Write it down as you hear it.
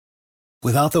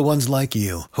Without the ones like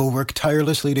you, who work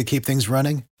tirelessly to keep things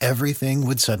running, everything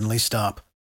would suddenly stop.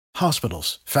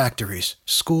 Hospitals, factories,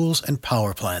 schools, and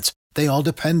power plants, they all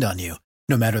depend on you.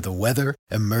 No matter the weather,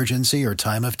 emergency, or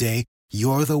time of day,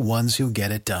 you're the ones who get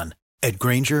it done. At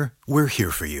Grainger, we're here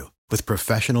for you with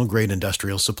professional-grade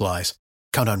industrial supplies.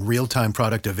 Count on real-time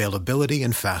product availability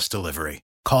and fast delivery.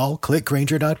 Call, click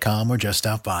Grainger.com, or just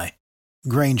stop by.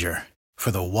 Grainger, for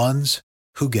the ones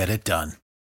who get it done.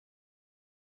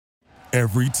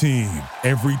 Every team,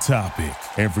 every topic,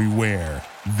 everywhere.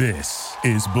 This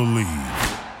is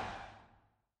Believe.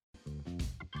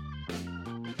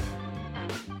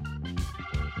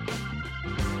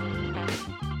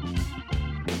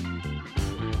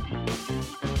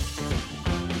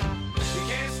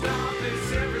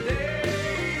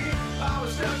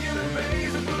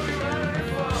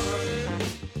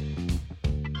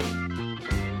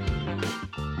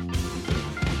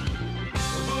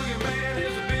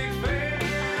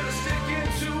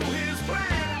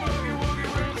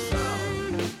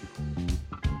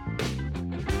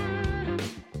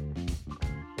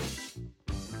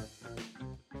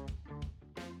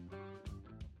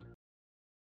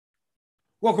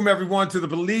 Welcome, everyone, to the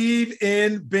Believe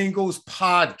in Bengals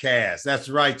podcast. That's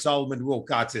right, Solomon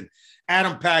Wilcotson,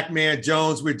 Adam Pac-Man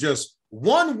Jones. We're just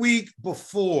 1 week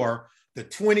before the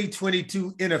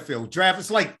 2022 NFL draft.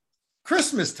 It's like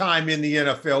Christmas time in the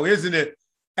NFL, isn't it,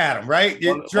 Adam, right?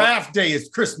 Draft day is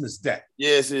Christmas day.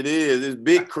 Yes, it is. It's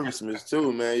big Christmas,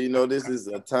 too, man. You know, this is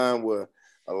a time where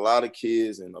a lot of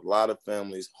kids and a lot of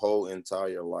families' whole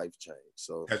entire life change.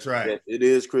 So that's right. It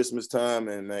is Christmas time,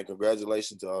 and man,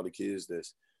 congratulations to all the kids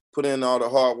that's put in all the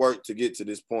hard work to get to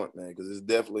this point, man, because it's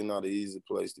definitely not an easy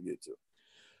place to get to.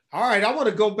 All right, I want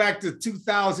to go back to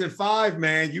 2005,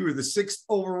 man. You were the 6th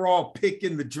overall pick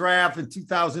in the draft in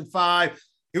 2005.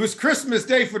 It was Christmas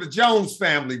Day for the Jones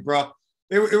family, bro.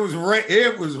 It was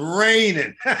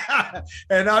raining,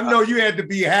 and I know you had to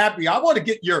be happy. I want to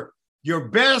get your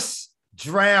best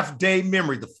draft day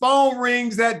memory. The phone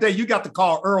rings that day. You got the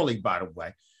call early, by the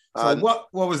way. So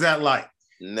what was that like?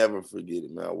 Never forget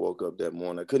it, man. I woke up that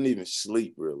morning. I couldn't even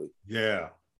sleep, really. Yeah.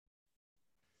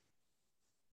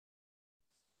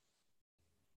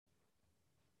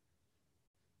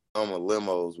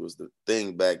 Limos was the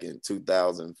thing back in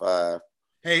 2005.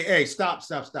 Hey, stop.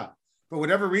 For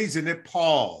whatever reason, it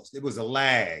paused. It was a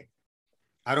lag.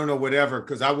 I don't know, whatever,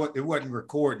 because it wasn't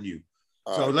recording you.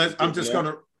 So I'm just going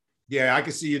to. Yeah, I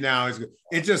can see you now.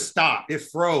 It just stopped. It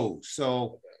froze.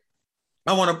 So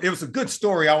it was a good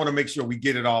story. I want to make sure we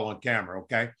get it all on camera,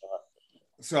 okay?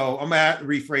 So I'm going to have to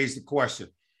rephrase the question.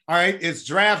 All right, it's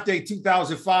draft day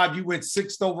 2005. You went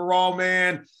 6th overall,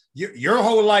 man. Your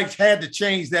whole life had to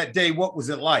change that day. What was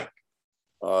it like?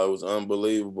 It was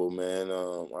unbelievable, man.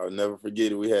 I'll never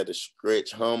forget it. We had the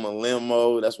stretch Hummer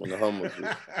limo. That's when the Hummers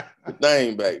was the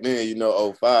thing back then,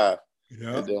 05.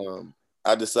 Yeah. And,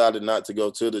 I decided not to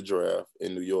go to the draft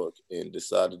in New York and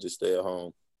decided to stay at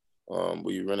home.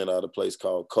 We rented out a place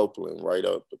called Copeland right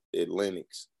up at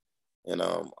Lenox. And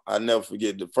I never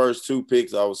forget the first 2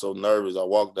 picks. I was so nervous. I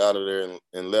walked out of there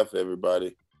and left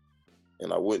everybody.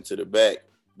 And I went to the back.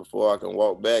 Before I can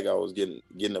walk back, I was getting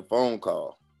a phone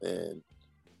call. And,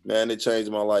 man, it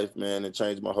changed my life, man. It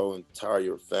changed my whole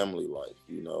entire family life,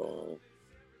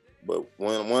 But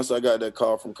once I got that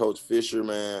call from Coach Fisher,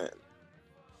 man,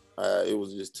 it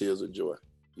was just tears of joy.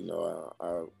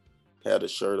 I had a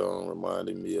shirt on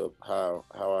reminding me of how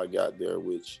I got there,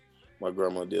 which my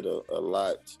grandma did a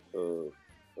lot of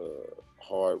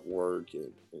hard work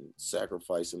and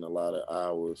sacrificing a lot of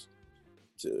hours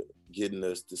to getting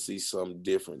us to see something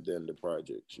different than the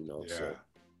projects, Yeah. So,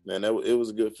 man, it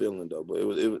was a good feeling though.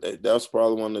 But that was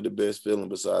probably one of the best feelings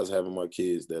besides having my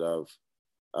kids that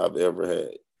I've ever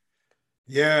had.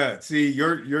 Yeah, see,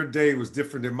 your day was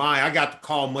different than mine. I got the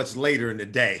call much later in the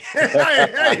day.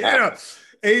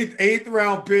 Eighth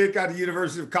round pick out of the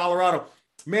University of Colorado.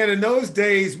 Man, in those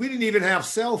days, we didn't even have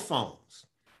cell phones.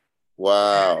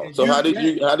 Wow. So how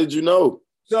did you know?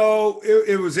 So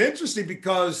it was interesting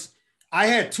because I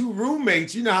had 2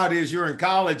 roommates. You know how it is, you're in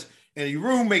college, and your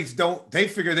roommates they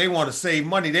figure they want to save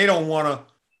money. They don't want to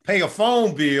pay a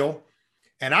phone bill.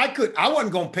 And I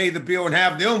wasn't going to pay the bill and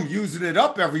have them using it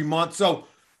up every month. So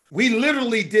we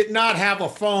literally did not have a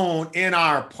phone in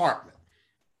our apartment.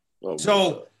 Oh,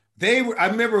 so I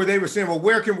remember they were saying, well,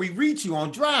 where can we reach you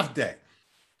on draft day?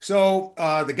 So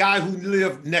the guy who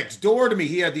lived next door to me,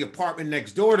 he had the apartment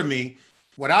next door to me.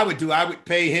 What I would do, I would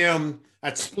pay him,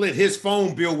 I'd split his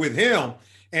phone bill with him.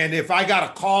 And if I got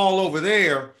a call over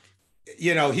there,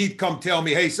 he'd come tell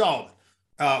me, hey, Solomon,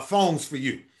 phone's for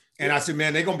you. And I said,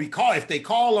 man, they're going to be called. If they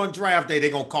call on draft day, they're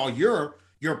going to call your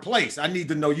your place. I need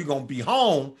to know you're going to be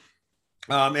home.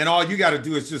 And all you got to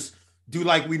do is just do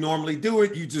like we normally do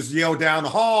it. You just yell down the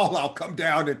hall. I'll come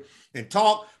down and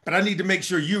talk. But I need to make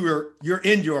sure you're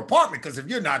in your apartment, because if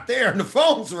you're not there and the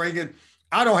phone's ringing,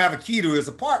 I don't have a key to his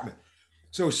apartment.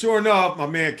 So sure enough, my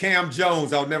man Cam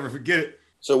Jones, I'll never forget it.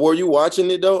 So were you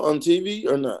watching it though on TV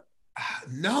or not?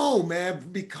 No, man,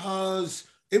 because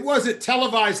it wasn't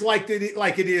televised like it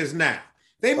is now.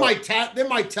 They might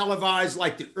televise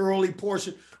like the early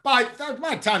portion. By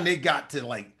the time they got to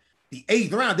like the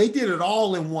 8th round, they did it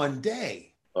all in one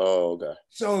day. Oh, okay.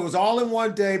 So it was all in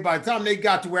one day. By the time they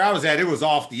got to where I was at, it was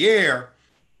off the air.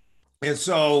 And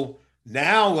so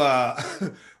now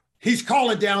he's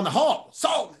calling down the hall.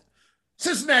 So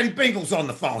Cincinnati Bengals on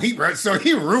the phone.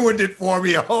 He ruined it for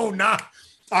me a whole night.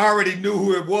 I already knew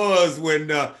who it was when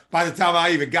by the time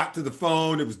I even got to the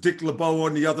phone, it was Dick LeBeau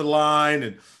on the other line,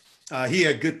 and he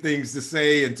had good things to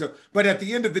say. And so, but at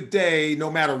the end of the day, no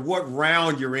matter what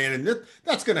round you're in, and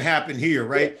that's going to happen here,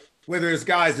 right? Yeah. Whether it's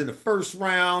guys in the first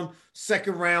round,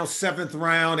 second round, 7th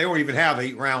round, they don't even have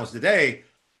 8 rounds today.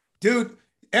 Dude,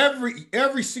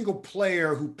 every single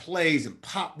player who plays in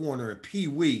Pop Warner and Pee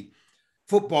Wee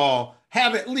football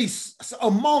have at least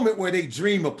a moment where they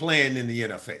dream of playing in the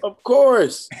NFL. Of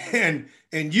course. And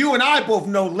you and I both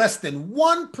know less than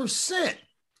 1%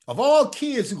 of all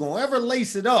kids who gonna ever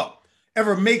lace it up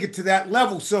ever make it to that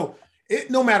level. So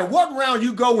no matter what round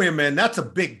you go in, man, that's a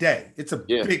big day. It's a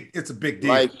big deal.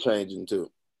 Life-changing too.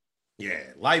 Yeah,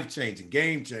 life-changing,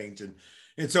 game-changing.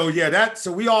 And so,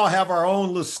 so we all have our own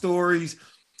little stories.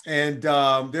 And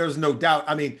there's no doubt.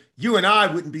 I mean, you and I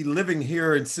wouldn't be living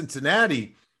here in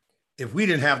Cincinnati if we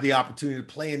didn't have the opportunity to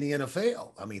play in the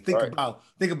NFL. I mean,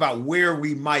 think about where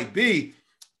we might be.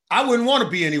 I wouldn't want to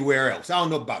be anywhere else. I don't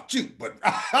know about you, but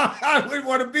I wouldn't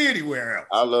want to be anywhere else.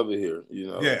 I love it here. You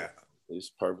know, yeah, it's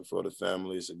perfect for the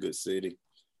family. It's a good city.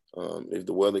 If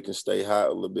the weather can stay hot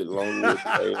a little bit longer,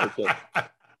 okay.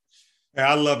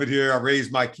 I love it here. I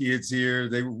raised my kids here.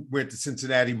 They went to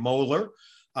Cincinnati Moeller.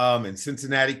 In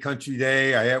Cincinnati Country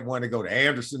Day. I had one to go to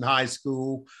Anderson High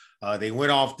School. They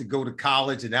went off to go to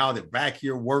college, and now they're back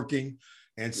here working.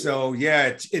 And so,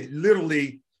 it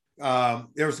literally,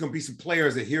 there's going to be some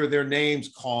players that hear their names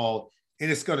called, and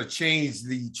it's going to change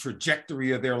the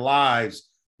trajectory of their lives.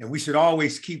 And we should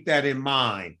always keep that in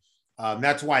mind.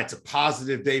 That's why it's a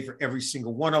positive day for every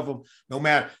single one of them. No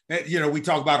matter, we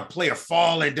talk about a player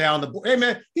falling down the board. Hey,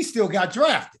 man, he still got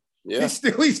drafted. Yeah.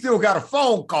 He still got a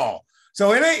phone call.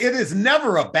 So it is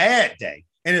never a bad day,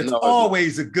 and it's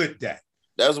always a good day.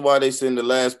 That's why they send the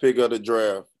last pick of the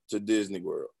draft to Disney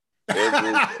World.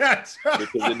 That's right.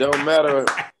 Because it don't matter.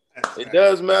 It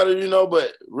does matter,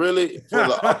 but really for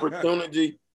the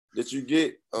opportunity that you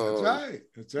get, that's right.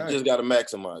 You just got to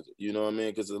maximize it. You know what I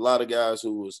mean? Because a lot of guys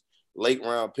who was late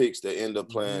round picks that end up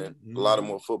playing a lot of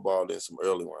more football than some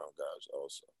early round guys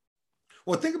also.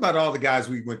 Well, think about all the guys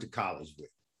we went to college with,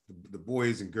 the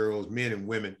boys and girls, men and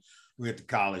women we went to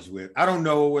college with. I don't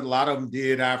know what a lot of them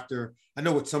did after. I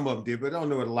know what some of them did, but I don't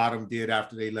know what a lot of them did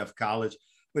after they left college.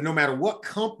 But no matter what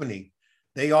company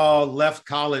they all left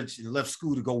college and left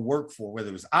school to go work for, whether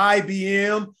it was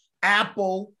IBM,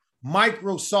 Apple,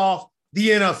 Microsoft, the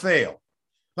NFL.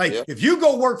 If you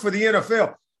go work for the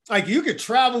NFL, you could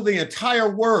travel the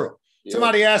entire world. Yeah.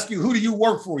 Somebody asks you, who do you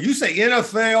work for? You say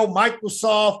NFL,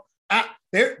 Microsoft.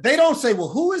 They don't say, well,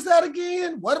 who is that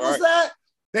again? What was that?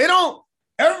 They don't.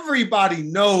 Everybody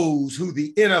knows who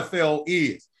the NFL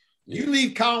is. Yeah. You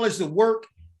leave college to work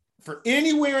for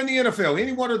anywhere in the NFL,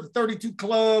 any one of the 32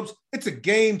 clubs, it's a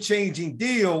game-changing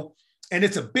deal, and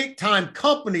it's a big-time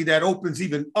company that opens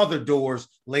even other doors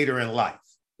later in life.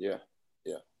 Yeah.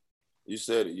 You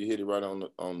said it. You hit it right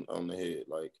on the head.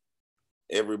 Like,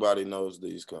 everybody knows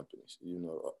these companies.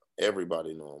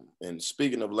 Everybody know them. And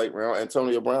speaking of late round,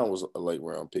 Antonio Brown was a late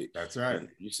round pick. That's right. And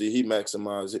you see, he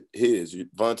maximized his.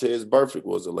 Vontaze Burfict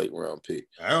was a late round pick.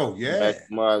 Oh, yeah.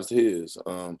 He maximized his.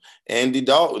 Andy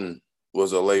Dalton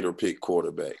was a later pick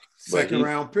quarterback. Second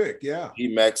round pick, yeah.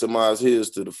 He maximized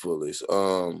his to the fullest.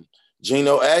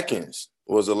 Geno Atkins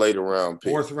was a later round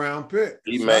pick. 4th round pick.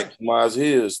 He maximized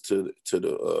his to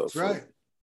the that's right.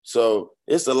 So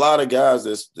it's a lot of guys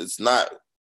that's not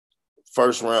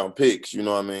first round picks, you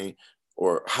know what I mean,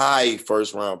 or high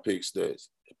first round picks that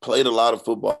played a lot of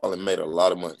football and made a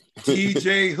lot of money.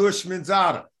 TJ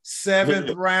Houshmandzadeh,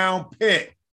 7th round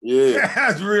pick. Yeah.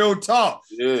 That's real talk.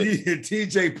 Yeah.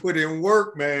 TJ put in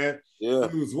work, man. Yeah.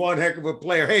 He was one heck of a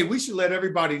player. Hey, we should let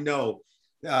everybody know.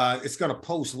 It's going to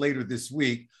post later this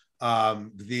week.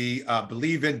 The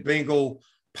Believe in Bengal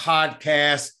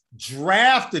podcast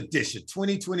draft edition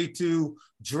 2022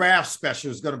 draft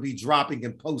special is going to be dropping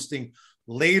and posting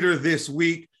later this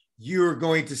week. You're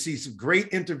going to see some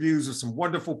great interviews with some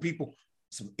wonderful people,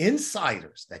 some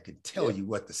insiders that can tell you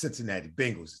what the Cincinnati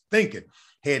Bengals is thinking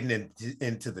heading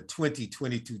into the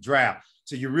 2022 draft.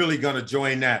 So you're really going to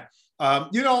join that.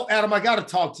 Adam, I got to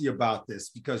talk to you about this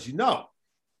because,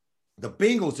 the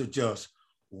Bengals are just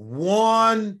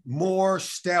one more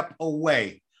step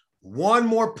away, one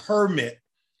more permit,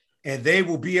 and they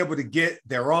will be able to get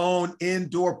their own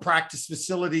indoor practice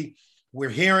facility. We're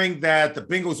hearing that the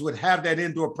Bengals would have that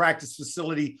indoor practice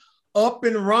facility up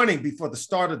and running before the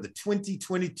start of the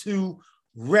 2022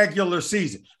 regular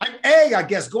season. I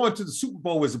guess going to the Super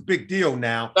Bowl is a big deal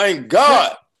now. Thank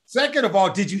God. Second of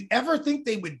all, did you ever think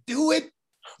they would do it?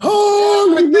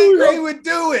 Hallelujah. They would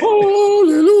do it.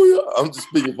 Hallelujah. I'm just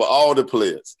speaking for all the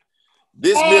players.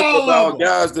 This myth about them.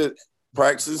 guys that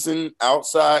practicing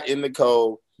outside in the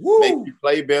cold make you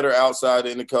play better outside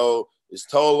in the cold is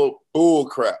total bull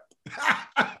crap.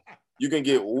 You can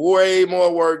get way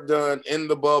more work done in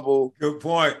the bubble. Good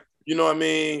point. You know what I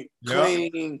mean?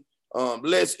 Clean,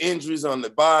 less injuries on the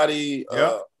body.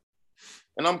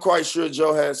 And I'm quite sure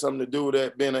Joe had something to do with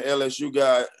that, being an LSU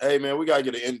guy. Hey, man, we got to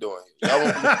get an indoor in.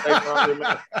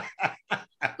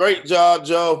 Great job,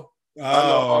 Joe.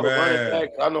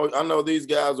 I know these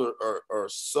guys are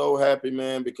so happy,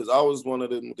 man, because I was one of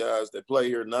them guys that played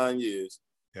here 9 years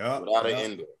without an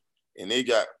indoor. And it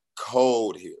got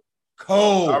cold here.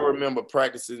 I remember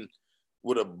practicing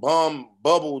with a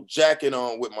bubble jacket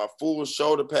on with my full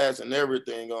shoulder pads and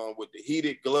everything on with the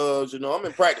heated gloves. I'm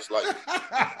in practice like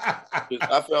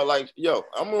I felt like,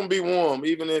 I'm going to be warm,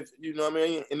 even if,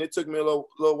 and it took me a little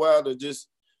while to just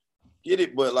get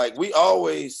it. But like we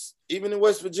always, even in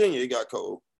West Virginia, it got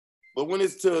cold. But when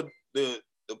it's to the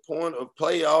point of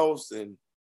playoffs and,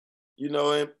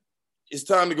 and it's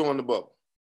time to go in the bubble.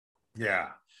 Yeah.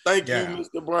 Thank you,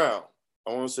 Mr. Brown.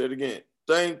 I want to say it again.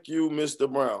 Thank you,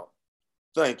 Mr. Brown.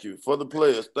 Thank you for the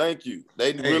players. Thank you.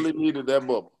 They really needed that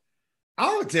bubble.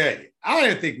 I'll tell you, I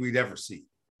didn't think we'd ever see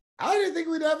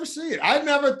it. I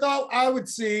never thought I would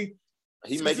see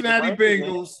Cincinnati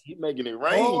Bengals. He's making it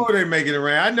rain. Oh, they're making it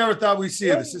rain. I never thought we'd see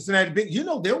it. The Cincinnati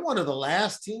Bengals. They're one of the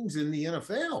last teams in the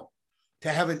NFL to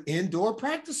have an indoor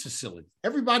practice facility.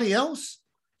 Everybody else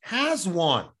has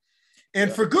one.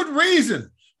 And for good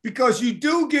reason, because you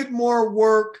do get more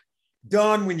work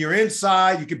done when you're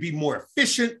inside. You can be more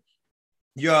efficient.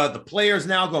 The players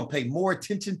now going to pay more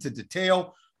attention to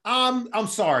detail. I'm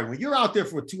sorry, when you're out there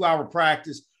for a 2-hour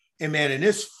practice, and man, in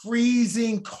this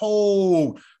freezing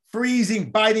cold, freezing,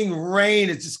 biting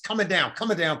rain, it's just coming down.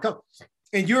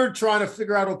 And you're trying to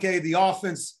figure out, okay, the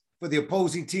offense for the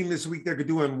opposing team this week, they're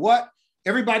doing what?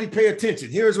 Everybody pay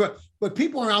attention. Here's what, but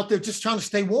people are out there just trying to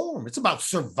stay warm. It's about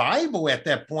survival at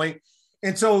that point.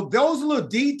 And so those little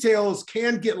details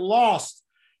can get lost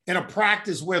in a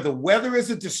practice where the weather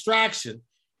is a distraction,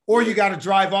 or you got to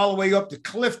drive all the way up to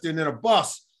Clifton in a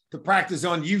bus to practice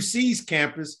on UC's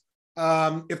campus.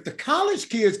 If the college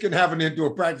kids can have an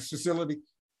indoor practice facility,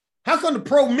 how come the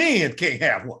pro men can't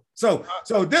have one? So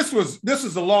this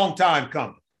is a long time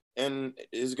coming. And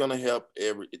it's going to help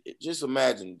just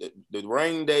imagine the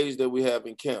rain days that we have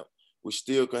in camp, we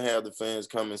still can have the fans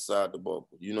come inside the bubble.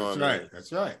 You know what I mean?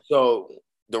 That's right. So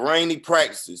the rainy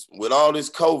practices with all this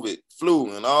COVID,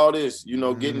 flu, and all this,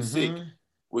 getting sick,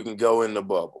 we can go in the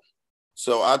bubble.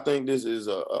 So I think this is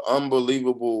an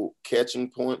unbelievable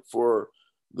catching point for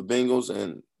the Bengals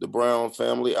and the Brown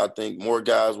family. I think more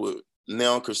guys would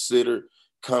now consider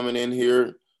coming in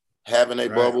here, having a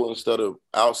bubble instead of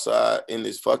outside in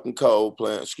this fucking cold,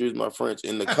 playing, excuse my French,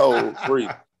 in the cold, free.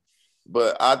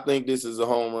 But I think this is a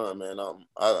home run, man.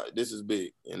 This is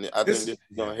big. And I think this is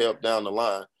going to help down the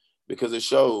line because it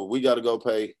showed we got to go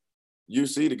pay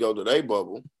UC to go to their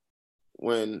bubble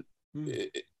when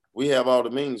we have all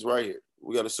the means right here.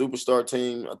 We got a superstar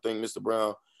team. I think Mr.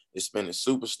 Brown is spending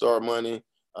superstar money.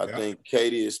 I think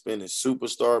Katie is spending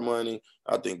superstar money.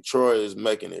 I think Troy is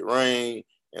making it rain,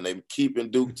 and they keeping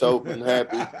Duke Tobin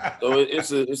happy. So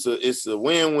it's a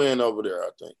win-win over there, I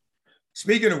think.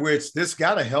 Speaking of which, this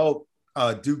got to help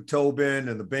Duke Tobin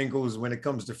and the Bengals when it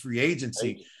comes to free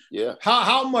agency. Yeah.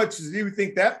 How much do you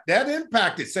think that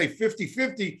impacted, say,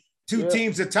 50-50, two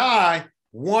teams a tie,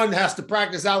 one has to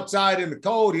practice outside in the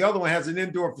cold, the other one has an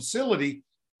indoor facility,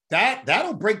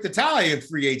 that'll break the tie in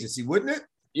free agency, wouldn't it?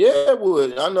 Yeah, it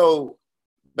would. I know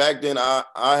back then I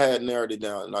had narrowed it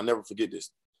down, and I'll never forget this.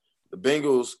 The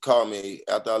Bengals called me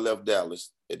after I left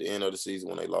Dallas at the end of the season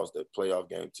when they lost that playoff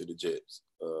game to the Jets.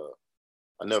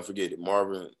 I'll never forget it.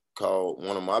 Marvin called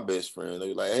one of my best friends. They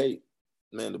were like, hey,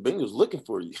 man, the Bengals looking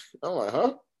for you. I'm like,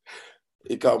 huh?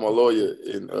 He called my lawyer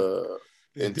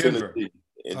in Tennessee.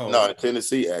 No, in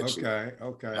Tennessee, actually.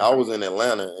 Okay. I was in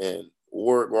Atlanta, and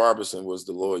Warwick Robertson was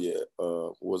the lawyer,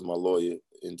 was my lawyer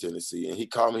in Tennessee. And he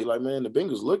called me, like, man, the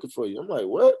Bengals looking for you. I'm like,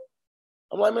 what?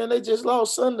 I'm like, man, they just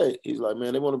lost Sunday. He's like,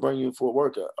 man, they want to bring you in for a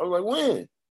workout. I was like, when?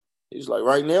 He's like,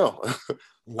 right now.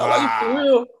 Wow. I'm like, for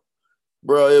real?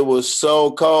 Bro, it was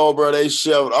so cold, bro. They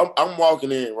shoved. I'm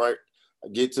walking in, right? I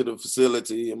get to the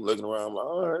facility. I'm looking around. I'm like,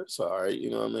 all right, it's all right.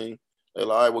 You know what I mean? They're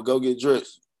like, all right, well, go get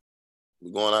dressed.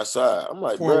 We're going outside. I'm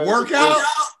like, for bro, a workout?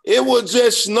 It was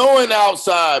just snowing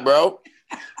outside, bro.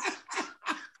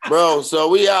 Bro, so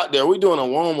we out there. We doing a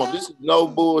warm-up. This is no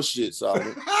bullshit,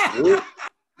 Solomon.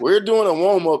 We're doing a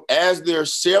warm-up as they're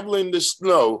shoveling the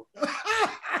snow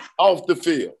off the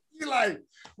field. You're like,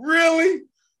 really?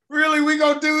 Really, we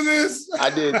gonna do this? I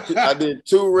did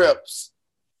 2 reps,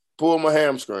 pulled my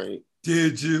hamstring.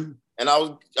 Did you? And I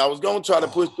was gonna try to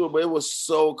push through it, but it was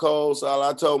so cold. So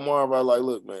I told Marv, I was like,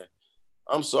 look, man,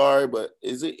 I'm sorry, but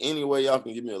is it any way y'all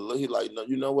can give me a look? He's like, no,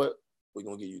 you know what? We're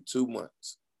gonna give you 2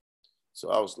 months. So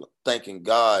I was thanking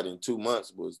God, in 2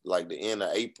 months was like the end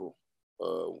of April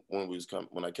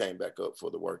when I came back up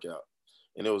for the workout.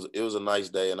 And it was a nice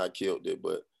day and I killed it.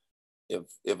 But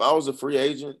if I was a free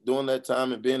agent during that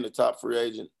time and being the top free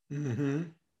agent,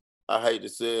 I hate to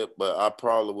say it, but I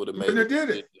probably would have made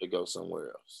it to go somewhere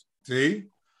else. See?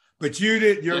 But you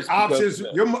did your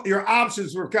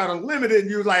options were kind of limited,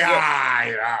 and you was like,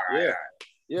 yeah.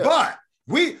 But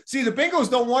the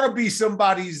Bengals don't want to be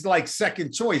somebody's like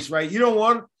second choice, right? You don't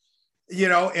want,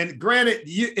 and granted,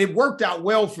 it worked out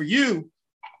well for you,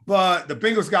 but the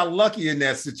Bengals got lucky in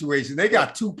that situation. They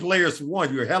got 2 players for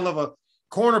one. You're a hell of a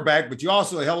cornerback, but you're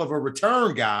also a hell of a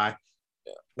return guy.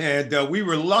 Yeah. And we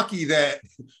were lucky that,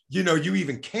 you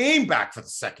even came back for the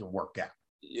second workout.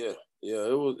 Yeah. Yeah,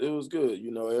 it was good.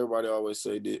 Everybody always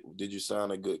say, did you sign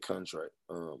a good contract?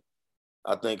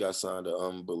 I think I signed an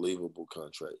unbelievable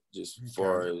contract, just as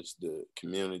far as the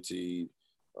community,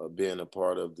 being a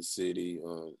part of the city,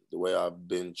 the way I've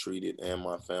been treated and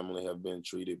my family have been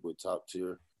treated with top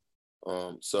tier.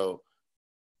 So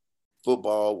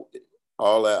football,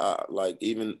 all that, like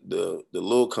even the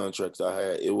little contracts I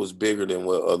had, it was bigger than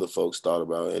what other folks thought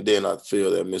about. And then I feel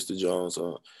that Mr. Jones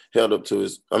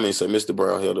Mr.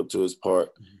 Brown held up to his part,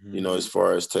 as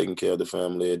far as taking care of the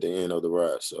family at the end of the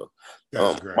ride. So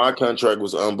my contract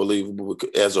was unbelievable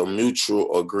as a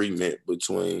mutual agreement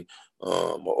between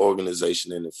an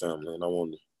organization and the family. And I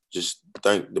want to just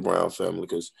thank the Brown family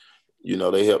because,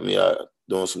 they helped me out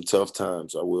during some tough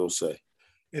times, I will say.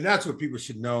 And that's what people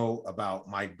should know about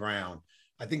Mike Brown.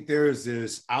 I think there's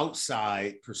this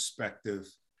outside perspective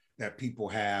that people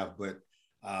have, but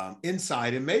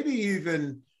inside, and maybe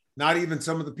even not even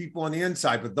some of the people on the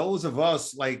inside, but those of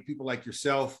us, like people like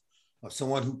yourself,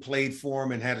 someone who played for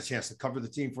him and had a chance to cover the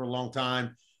team for a long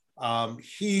time.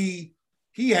 He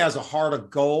has a heart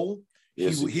of gold.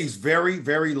 Yes, he's very,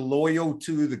 very loyal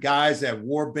to the guys that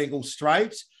wore Bengal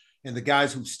stripes and the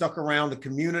guys who stuck around the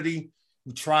community.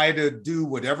 We try to do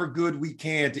whatever good we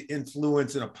can to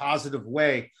influence in a positive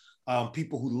way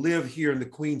people who live here in the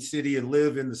Queen City and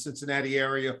live in the Cincinnati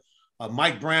area.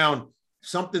 Mike Brown,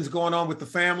 something's going on with the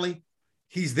family,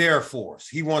 he's there for us.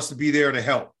 He wants to be there to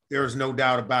help. There is no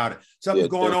doubt about it. Something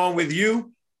going on with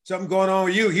you,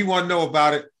 he want to know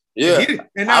about it. Yeah,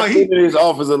 and now he's in his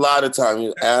office a lot of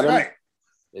times. Adam, right.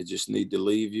 They just need to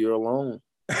leave you alone.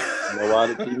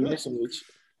 Nobody can listen with you.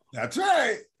 That's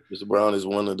right. Mr. Brown is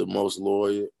one of the most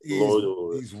loyal.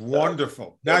 He's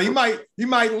wonderful. Now he might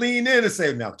lean in and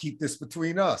say, "Now keep this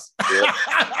between us." Yeah.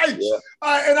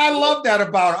 And I love that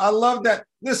about it. I love that.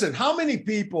 Listen, how many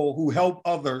people who help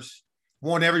others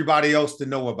want everybody else to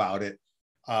know about it?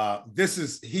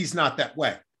 He's not that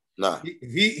way. Nah.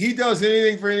 If he does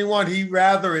anything for anyone, he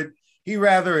rather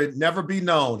it never be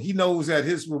known. He knows that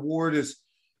his reward is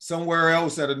somewhere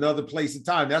else at another place and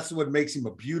time. That's what makes him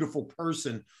a beautiful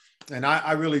person. And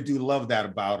I really do love that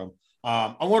about him.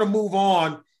 I want to move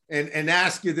on and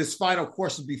ask you this final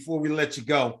question before we let you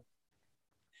go.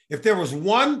 If there was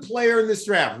one player in this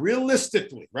draft,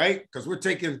 realistically, right? Because we're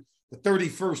taking the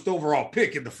 31st overall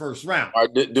pick in the first round.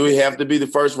 Do we have to be the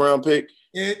first round pick?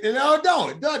 No, it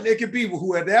doesn't. It could be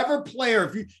whoever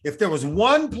player. If there was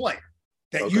one player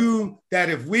that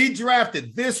if we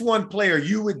drafted this one player,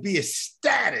 you would be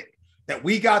ecstatic that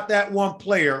we got that one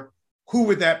player. Who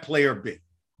would that player be?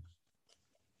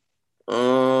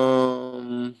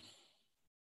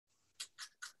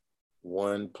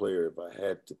 One player, if I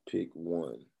had to pick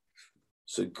one.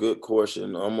 It's a good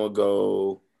question. I'm gonna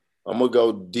go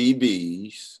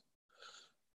DBs.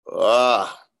 I'm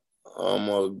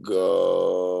gonna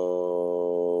go.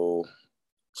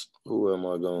 Who am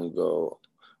I gonna go?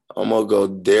 I'm gonna go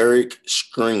Derek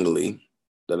Stringley.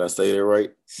 Did I say that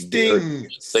right?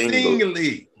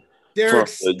 Stingley. Derek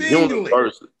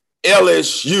Stingley.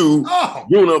 LSU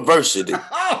University.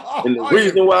 And the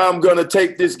reason why I'm going to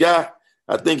take this guy,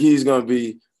 I think he's going to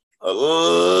be a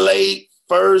late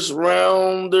first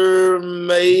rounder,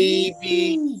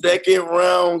 maybe second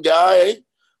round guy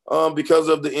because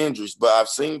of the injuries. But I've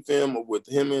seen film with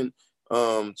him and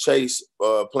Chase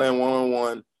playing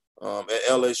one-on-one at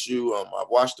LSU. I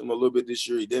watched him a little bit this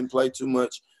year. He didn't play too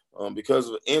much because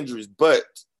of injuries. But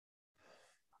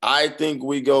I think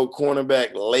we go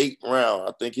cornerback late round.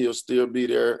 I think he'll still be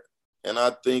there. And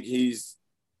I think he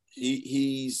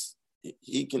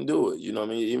can do it. You know what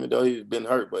I mean? Even though he's been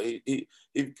hurt, but he's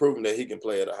proven that he can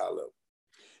play at a high level.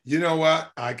 You know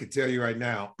what? I could tell you right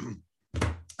now,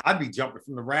 I'd be jumping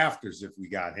from the rafters if we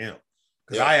got him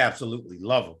because I absolutely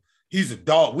love him. He's a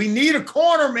dog. We need a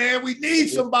corner, man. We need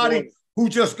somebody who's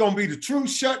just going to be the true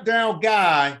shutdown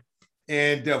guy.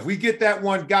 And if we get that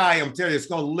one guy, I'm telling you, it's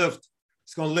going to lift.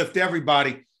 It's going to lift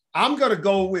everybody. I'm going to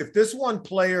go with this one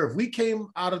player. If we came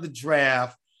out of the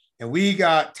draft and we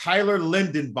got Tyler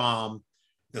Lindenbaum,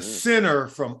 the center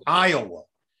from Iowa,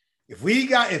 if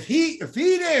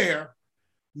he there,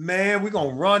 man, we're going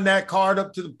to run that card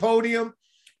up to the podium.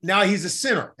 Now he's a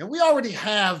center. And we already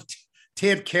have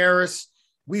Ted Karras.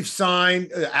 We've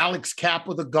signed Alex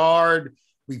Kappa, the guard.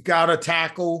 We've got a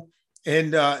tackle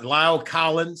and Lyle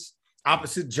Collins,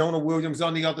 opposite Jonah Williams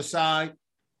on the other side.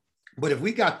 But if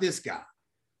we got this guy,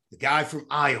 the guy from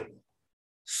Iowa,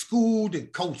 schooled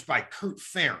and coached by Kurt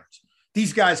Ferentz,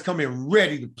 these guys come in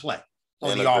ready to play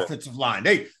on the offensive line.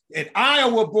 In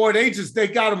Iowa, boy, they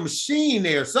got a machine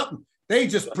there, something. They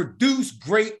just produce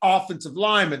great offensive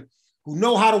linemen who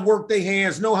know how to work their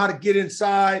hands, know how to get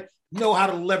inside, know how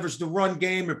to leverage the run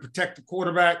game and protect the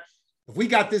quarterback. If we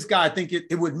got this guy, I think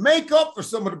it would make up for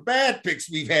some of the bad picks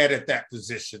we've had at that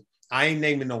position. I ain't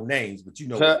naming no names, but you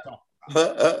know what I'm talking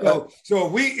about.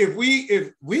 So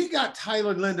if we got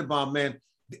Tyler Linderbaum, man,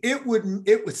 it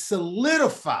would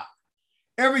solidify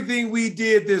everything we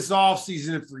did this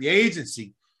offseason in free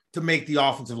agency to make the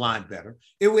offensive line better.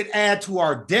 It would add to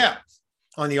our depth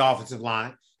on the offensive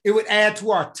line. It would add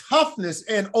to our toughness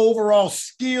and overall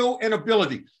skill and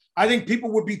ability. I think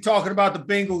people would be talking about the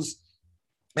Bengals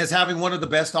as having one of the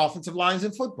best offensive lines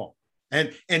in football.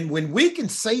 And when we can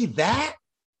say that,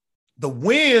 the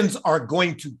wins are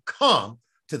going to come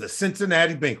to the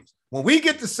Cincinnati Bengals. When we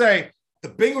get to say the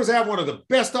Bengals have one of the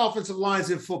best offensive lines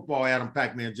in football, Adam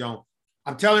Pac-Man Jones,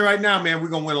 I'm telling you right now, man, we're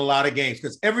going to win a lot of games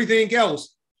because everything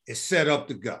else is set up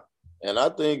to go. And I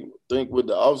think with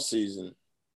the offseason,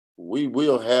 we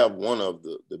will have one of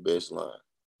the best line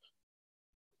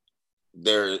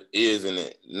there is in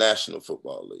the National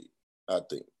Football League. I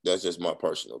think that's just my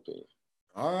personal opinion.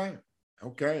 All right.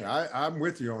 Okay. I'm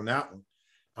with you on that one.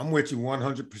 I'm with you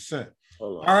 100%.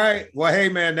 All right. Well, hey,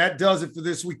 man, that does it for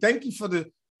this week. Thank you for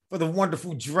the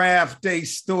wonderful draft day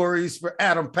stories for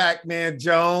Adam Pac-Man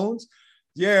Jones.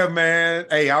 Yeah, man.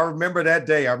 Hey, I remember that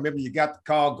day. I remember you got the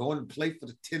call going to play for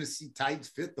the Tennessee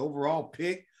Titans, 5th overall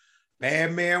pick.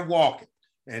 Bad man walking.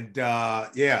 And,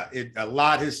 a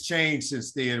lot has changed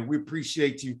since then. We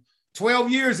appreciate you.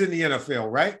 12 years in the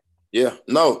NFL, right? Yeah.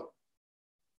 No,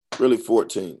 really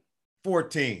 14.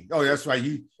 14. Oh, that's right.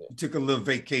 You took a little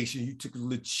vacation. You took a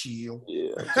little chill.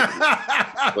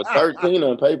 Yeah. But 13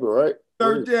 on paper, right?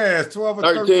 12 or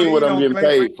 13 what I'm getting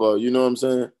paid for. You know what I'm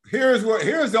saying? Here's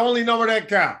the only number that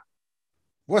counts.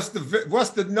 What's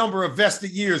the number of vested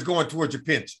years going towards your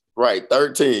pension? Right,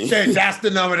 13. That's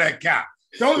the number that counts.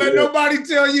 Don't let nobody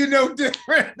tell you no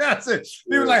different. That's it.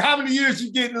 People like, how many years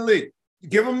you get in the league? You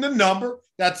give them the number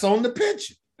that's on the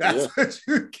pension. That's what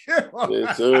you give them.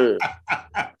 Yes, sir.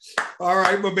 All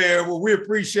right, my man. Well, we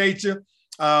appreciate you.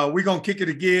 We're going to kick it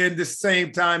again this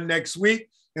same time next week.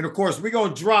 And, of course, we're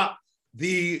going to drop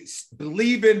the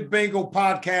Believe in Bengal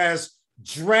podcast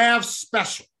draft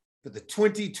special for the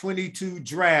 2022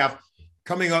 draft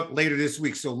coming up later this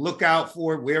week. So look out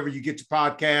for it wherever you get your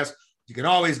podcast. You can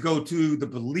always go to the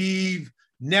Believe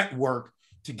Network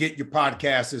to get your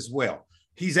podcast as well.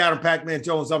 He's Adam Pac-Man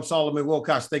Jones. I'm Solomon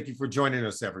Wilcox. Thank you for joining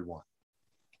us, everyone.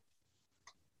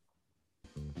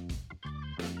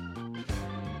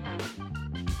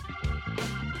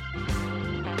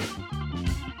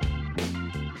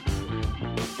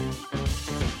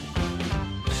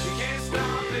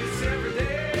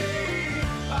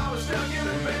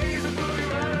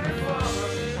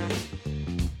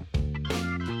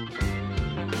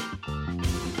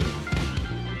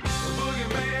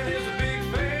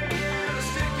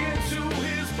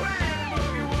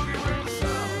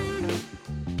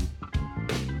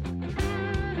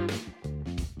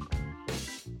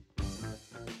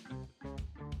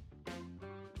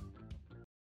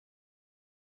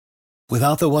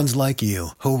 Without the ones like you,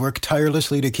 who work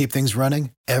tirelessly to keep things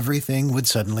running, everything would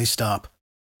suddenly stop.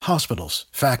 Hospitals,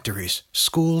 factories,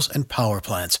 schools, and power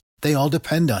plants, they all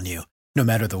depend on you. No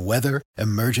matter the weather,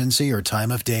 emergency, or time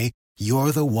of day,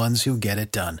 you're the ones who get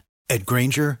it done. At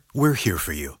Grainger, we're here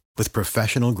for you with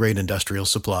professional-grade industrial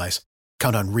supplies.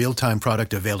 Count on real-time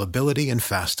product availability and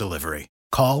fast delivery.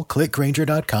 Call, click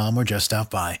Grainger.com, or just stop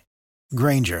by.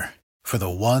 Grainger, for the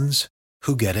ones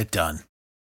who get it done.